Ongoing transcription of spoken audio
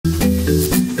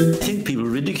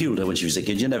when she was a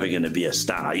kid, you're never going to be a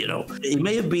star, you know. It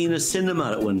may have been a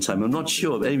cinema at one time, I'm not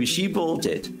sure. But anyway, she bought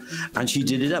it and she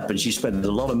did it up and she spent a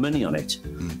lot of money on it.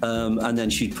 And then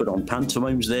she'd put on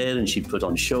pantomimes there and she'd put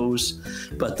on shows.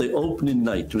 But the opening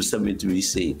night was something to be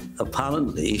seen.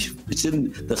 Apparently, it's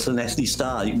in the Llanelli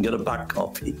Star. You can get a back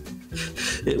copy.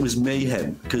 It was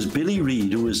mayhem because Billy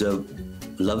Reid, who was a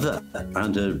lover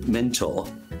and a mentor,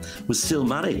 was still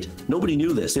married. Nobody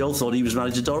knew this. They all thought he was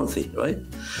married to Dorothy, right?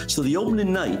 So the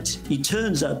opening night, he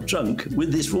turns up drunk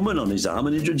with this woman on his arm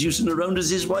and introducing her around as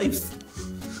his wife.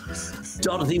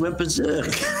 Dorothy went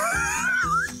berserk.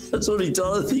 That's only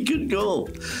Dorothy could go.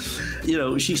 You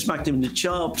know, she smacked him in the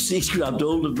chops. He grabbed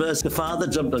hold of her. The father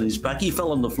jumped on his back. He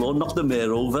fell on the floor, knocked the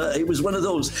mayor over. It was one of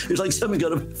those. It was like something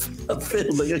out of a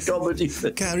film, like a comedy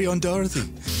film. Carry on, Dorothy.